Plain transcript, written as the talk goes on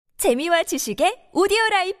재미와 지식의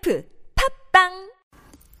오디오라이프 팝빵.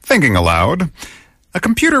 Thinking aloud. A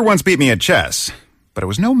computer once beat me at chess, but it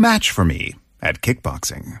was no match for me at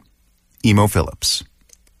kickboxing. Emo Phillips.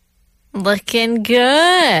 Looking good.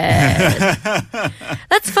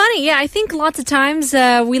 That's funny. Yeah, I think lots of times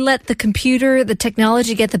we let the computer, the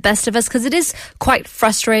technology get the best of us because it is quite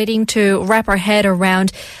frustrating to wrap our head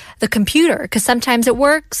around the computer because sometimes it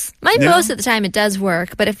works. Most of the time it does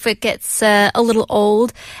work, but if it gets a little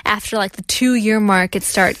old, after like the 2-year mark, it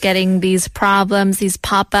start getting these problems, these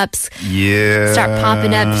pop-ups start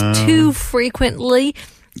popping up too frequently.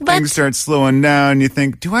 Things start slowing down. You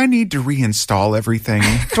think, do I need to reinstall everything?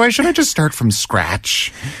 Should I just start from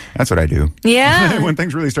scratch? That's what I do. Yeah. When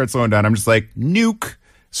things really start slowing down, I'm just like, nuke.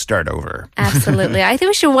 Start over. Absolutely. I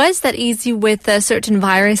wish it was that easy with certain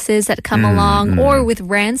viruses that come along or with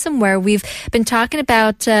ransomware. We've been talking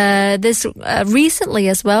about this recently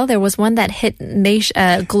as well. There was one that hit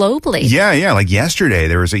globally. Yeah. Like yesterday,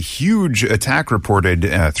 there was a huge attack reported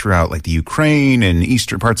throughout like the Ukraine and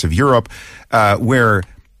eastern parts of Europe where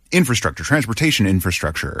transportation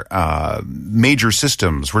infrastructure, major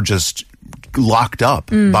systems were just locked up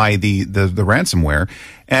by the ransomware.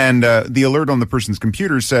 And the alert on the person's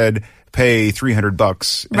computer said, pay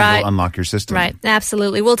 $300 and we'll unlock your system. Right,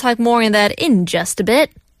 absolutely. We'll talk more on that in just a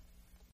bit.